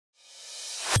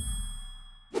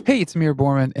Hey, it's Amir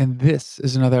Borman, and this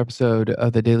is another episode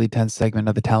of the Daily 10 segment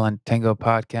of the Talent Tango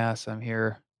podcast. I'm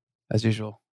here, as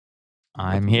usual, with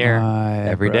I'm here my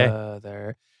every day.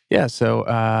 brother. Yeah,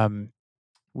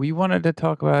 we wanted to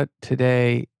talk about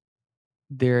today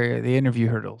the interview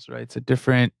hurdles, right? So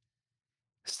different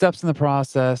steps in the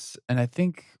process, and I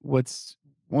think what's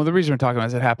well, the reason we're talking about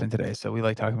is it happened today. So we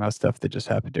like talking about stuff that just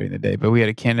happened during the day. But we had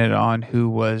a candidate on who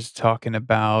was talking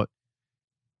about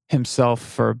himself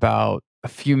for about a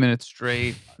few minutes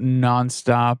straight,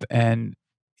 nonstop, and,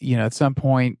 at some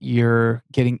point, you're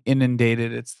getting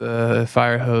inundated. It's the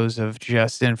fire hose of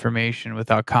just information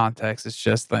without context. It's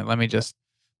just like, let me just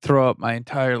throw up my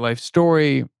entire life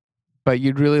story, but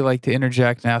you'd really like to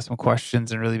interject and ask some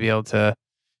questions and really be able to,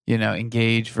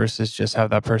 engage versus just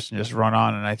have that person just run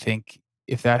on. And I think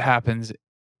if that happens,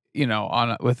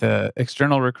 with a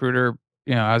external recruiter,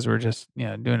 as we're just,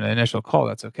 doing an initial call,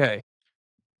 that's okay,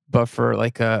 but for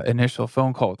like a initial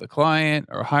phone call with a client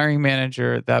or a hiring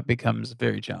manager, that becomes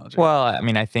very challenging. Well, I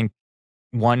mean, I think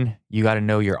one, you got to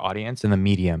know your audience and the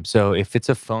medium. So if it's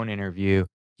a phone interview,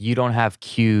 you don't have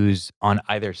cues on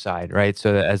either side, right?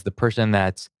 So as the person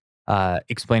that's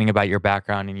explaining about your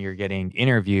background and you're getting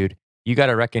interviewed, you got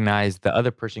to recognize the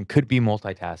other person could be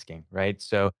multitasking, right?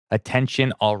 So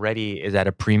attention already is at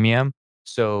a premium.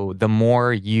 So the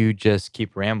more you just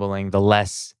keep rambling, the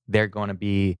less they're going to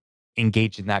be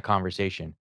engaged in that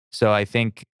conversation. So I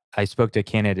think I spoke to a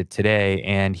candidate today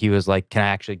and he was like, "Can I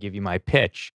actually give you my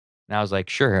pitch?" And I was like,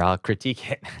 "Sure, I'll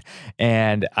critique it."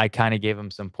 And I kind of gave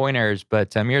him some pointers,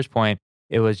 but to Amir's point,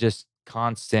 it was just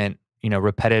constant,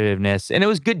 repetitiveness, and it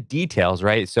was good details,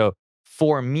 right? So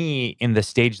for me, in the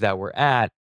stage that we're at,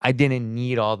 I didn't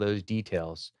need all those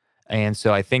details. And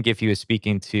so I think if he was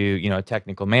speaking to, a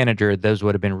technical manager, those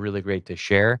would have been really great to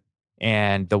share.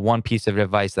 And the one piece of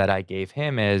advice that I gave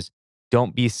him is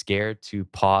don't be scared to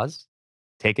pause,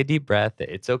 take a deep breath,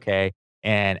 it's okay,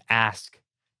 and ask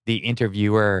the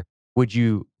interviewer, would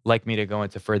you like me to go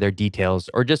into further details?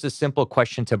 Or just a simple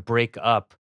question to break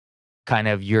up kind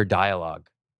of your dialogue.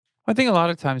 I think a lot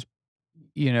of times,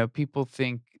 people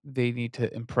think they need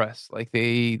to impress. Like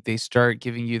they start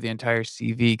giving you the entire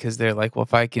CV because they're like, well,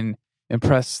 if I can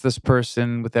impress this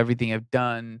person with everything I've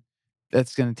done,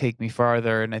 that's going to take me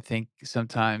farther. And I think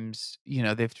sometimes, they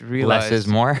have to Less is realize,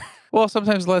 more. well,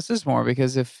 sometimes less is more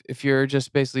because if you're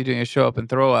just basically doing a show up and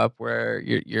throw up where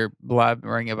you're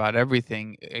blabbering about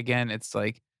everything, again, it's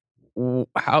like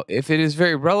how if it is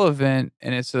very relevant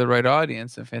and it's to the right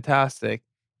audience, and fantastic.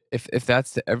 If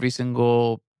that's to every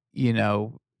single, you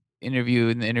know, interview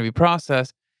in the interview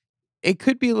process, it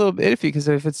could be a little bit iffy because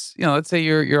if it's, let's say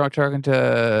you're out talking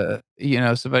to,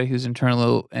 somebody who's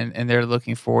internal and they're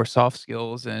looking for soft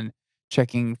skills and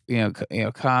checking,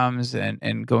 comms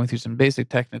and going through some basic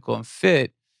technical and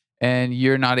fit, and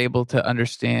you're not able to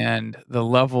understand the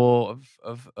level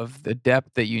of the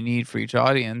depth that you need for each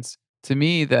audience. To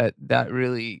me, that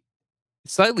really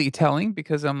slightly telling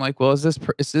because I'm like, well, is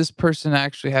this person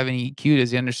actually having EQ?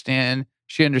 Does he understand?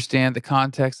 She understand the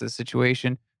context of the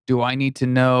situation? Do I need to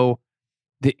know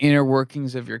the inner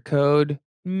workings of your code?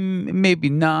 Maybe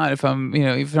not. If I'm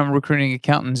recruiting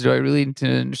accountants, do I really need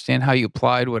to understand how you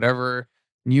applied whatever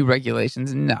new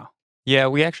regulations? No. Yeah,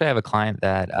 we actually have a client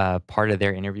that part of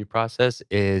their interview process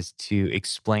is to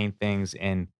explain things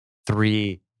in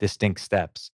three distinct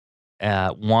steps.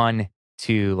 One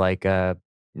to like a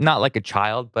not like a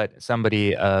child, but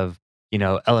somebody of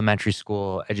elementary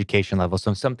school education level.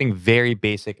 So something very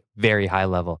basic, very high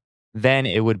level. Then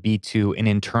it would be to an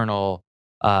internal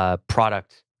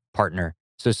product partner.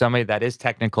 So somebody that is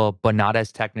technical, but not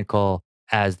as technical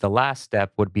as the last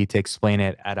step would be to explain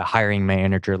it at a hiring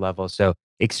manager level. So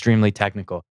extremely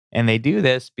technical. And they do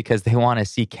this because they want to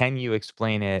see, can you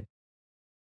explain it,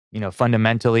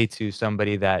 fundamentally to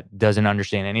somebody that doesn't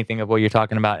understand anything of what you're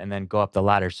talking about and then go up the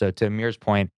ladder. So to Amir's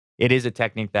point, it is a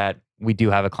technique that we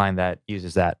do have a client that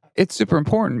uses that. It's super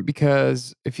important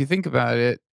because if you think about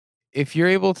it, if you're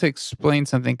able to explain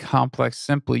something complex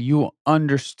simply, you will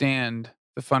understand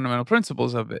the fundamental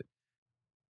principles of it.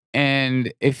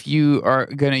 And if you are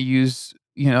gonna use,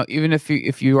 even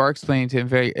if you are explaining to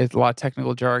him a lot of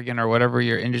technical jargon or whatever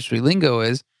your industry lingo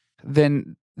is,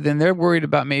 then they're worried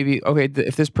about maybe, okay,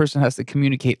 if this person has to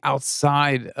communicate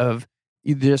outside of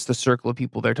just the circle of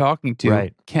people they're talking to,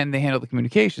 Right. can they handle the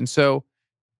communication? So,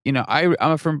 I'm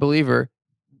a firm believer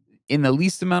in the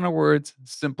least amount of words,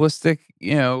 simplistic,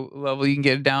 level you can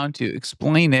get it down to,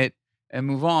 explain it and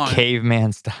move on.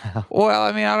 Caveman style. Well,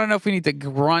 I mean, I don't know if we need to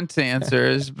grunt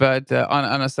answers, but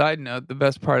on a side note, the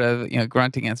best part of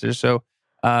grunting answers. So,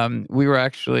 we were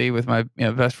actually with my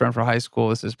best friend from high school.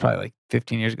 This is probably like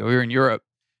 15 years ago. We were in Europe.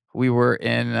 We were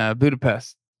in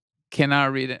Budapest,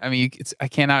 cannot read it. I mean, I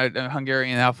cannot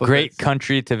Hungarian Great alphabets.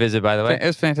 country to visit, by the way. It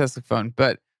was fantastic fun,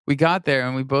 but we got there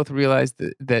and we both realized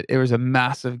that there was a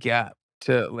massive gap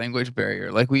to language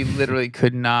barrier. Like, we literally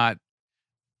could not.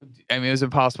 I mean, it was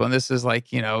impossible. And this is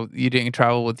like, you didn't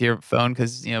travel with your phone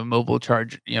because,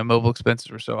 mobile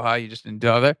expenses were so high. You just didn't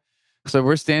do that. So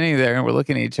we're standing there and we're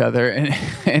looking at each other, and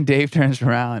and Dave turns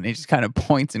around and he just kind of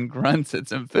points and grunts at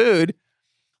some food.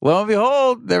 Lo and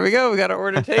behold, there we go. We got our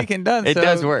order taken, done. It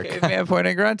does So work. caveman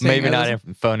pointing grunting. Maybe not in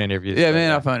phone interviews, Yeah, but maybe yeah.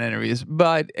 not phone interviews.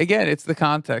 But again, it's the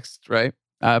context, right?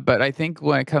 But I think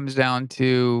when it comes down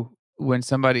to when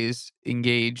somebody's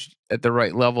engaged at the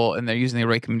right level and they're using the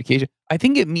right communication, I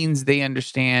think it means they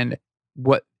understand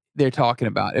what they're talking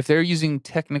about. If they're using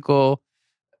technical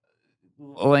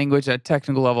language at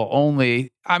technical level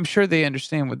only, I'm sure they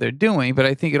understand what they're doing, but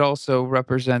I think it also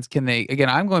represents, can they, again,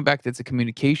 I'm going back to, it's a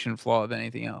communication flaw than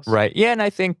anything else. Right. Yeah, and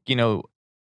I think,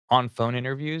 on phone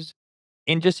interviews,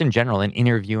 in just in general, in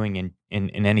interviewing in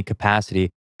any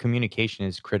capacity, communication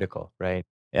is critical, right?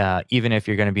 Even if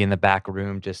you're going to be in the back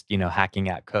room, just hacking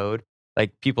at code,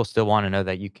 like people still want to know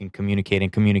that you can communicate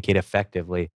and communicate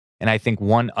effectively. And I think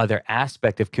one other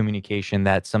aspect of communication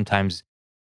that sometimes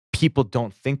people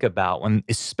don't think about when,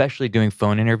 especially doing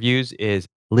phone interviews, is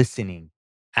listening.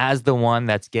 As the one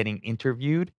that's getting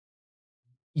interviewed,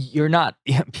 you're not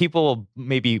people will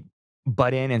maybe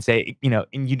butt in and say,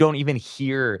 and you don't even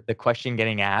hear the question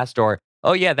getting asked, or,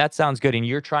 "Oh, yeah, that sounds good." And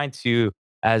you're trying to,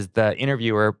 as the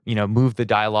interviewer, move the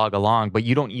dialogue along, but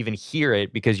you don't even hear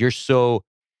it because you're so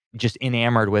just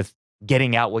enamored with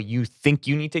getting out what you think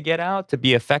you need to get out to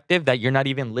be effective, that you're not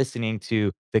even listening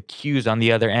to the cues on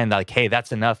the other end, like, "Hey,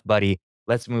 that's enough, buddy.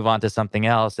 Let's move on to something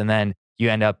else." And then you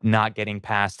end up not getting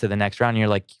past to the next round, and you're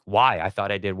like, "Why? I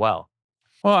thought I did well."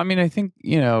 Well, I mean, I think,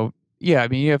 yeah, I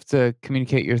mean, you have to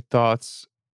communicate your thoughts.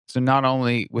 So not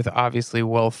only with obviously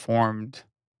well-formed,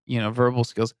 verbal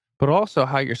skills, but also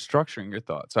how you're structuring your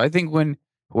thoughts. So I think when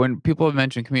people have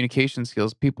mentioned communication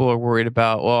skills, people are worried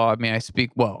about, well, I mean, I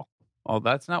speak well. Well,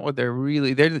 that's not what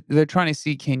they're trying to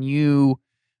see. Can you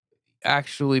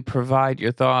actually provide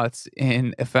your thoughts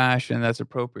in a fashion that's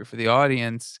appropriate for the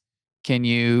audience? Can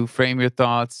you frame your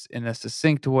thoughts in a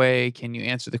succinct way? Can you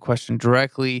answer the question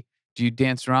directly? Do you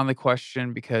dance around the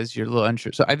question because you're a little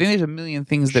unsure? So I think there's a million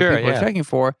things that Sure, people are yeah. checking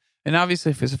for. And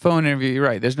obviously, if it's a phone interview, you're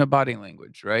right. There's no body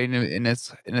language, right? And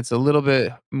it's a little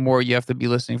bit more. You have to be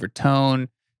listening for tone,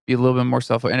 be a little bit more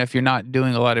self. And if you're not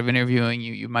doing a lot of interviewing,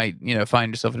 you might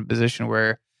find yourself in a position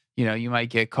where you might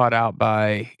get caught out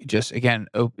by just, again,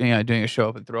 doing a show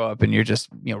up and throw up, and you're just,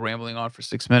 rambling on for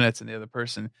 6 minutes, and the other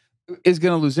person is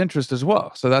going to lose interest as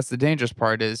well. So that's the dangerous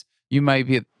part, is you might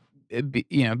be at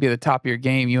the top of your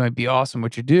game. You might be awesome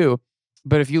what you do,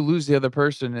 but if you lose the other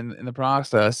person in the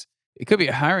process, it could be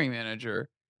a hiring manager.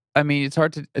 I mean, it's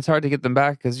hard to get them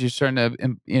back because you're starting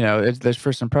to, there's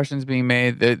first impressions being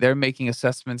made. They're making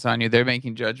assessments on you. They're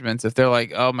making judgments. If they're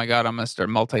like, oh my God, I'm going to start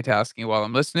multitasking while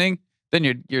I'm listening, then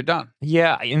you're done.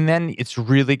 Yeah, and then it's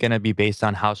really gonna be based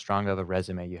on how strong of a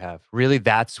resume you have. Really,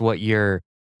 that's what you're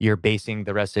basing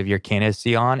the rest of your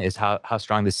candidacy on, is how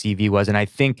strong the CV was. And I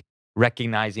think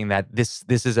recognizing that this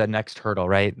is a next hurdle,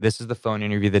 right? This is the phone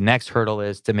interview. The next hurdle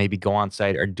is to maybe go on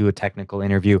site or do a technical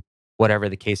interview, whatever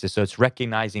the case is. So it's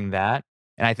recognizing that.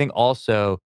 And I think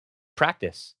also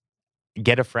practice.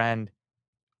 Get a friend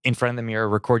in front of the mirror,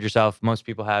 record yourself. Most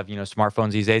people have,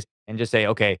 smartphones these days, and just say,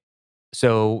 okay,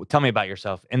 so tell me about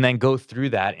yourself, and then go through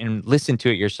that and listen to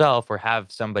it yourself, or have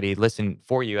somebody listen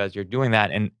for you as you're doing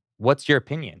that. And what's your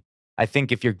opinion? I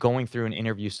think if you're going through an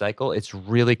interview cycle, it's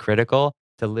really critical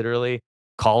to literally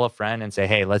call a friend and say,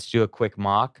 "Hey, let's do a quick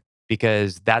mock,"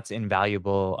 because that's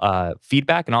invaluable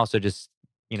feedback, and also just,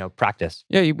 practice.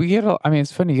 Yeah, we get. I mean,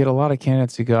 it's funny. You get a lot of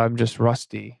candidates who go, "I'm just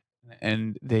rusty,"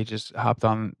 and they just hopped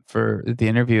on for the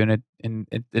interview, and it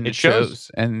It shows.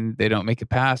 shows, and they don't make it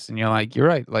past. And you're like, you're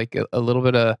right. Like a little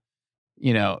bit of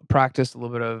practice, a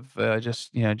little bit of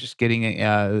just getting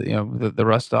the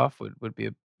rust off would be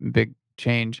a big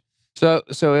change. So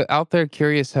out there,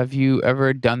 curious, have you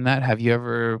ever done that? Have you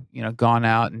ever gone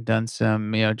out and done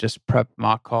some just prep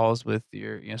mock calls with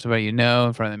your somebody in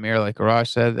front of the mirror, like Arash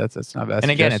said? That's not a bad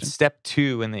And again, it's suggestion. step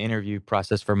 2 in the interview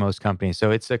process for most companies. So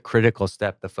it's a critical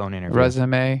step, the phone interview.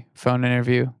 Resume, phone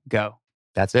interview, go.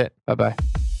 That's it. Bye bye.